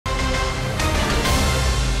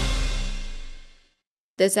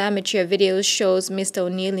This amateur video shows Mr.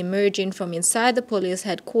 O'Neill emerging from inside the police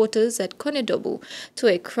headquarters at Konedobu to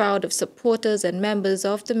a crowd of supporters and members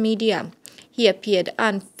of the media. He appeared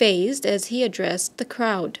unfazed as he addressed the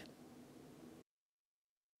crowd.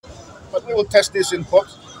 But we will test this in court.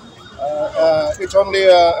 It's only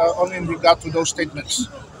in regard to those statements.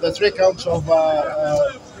 The 3 counts of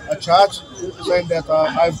a charge saying that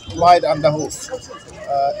I've lied under oath.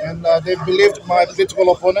 And they believed my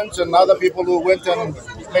political opponents and other people who went and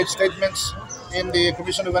made statements in the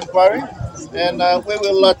Commission of Inquiry. And we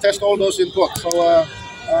will test all those in court. So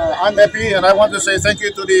I'm happy, and I want to say thank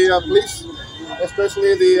you to the police,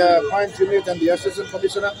 especially the Crime Unit and the Assistant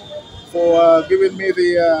Commissioner, for giving me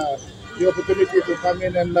the opportunity to come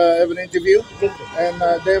in and have an interview. And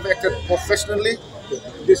they've acted professionally,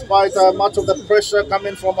 despite much of the pressure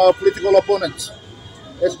coming from our political opponents.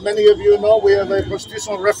 As many of you know, we have a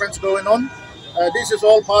constitutional reference going on. This is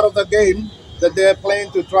all part of the game that they're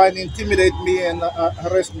playing to try and intimidate me and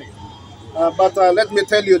harass me. But let me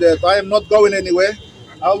tell you that I am not going anywhere.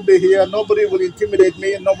 I'll be here. Nobody will intimidate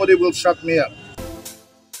me and nobody will shut me up.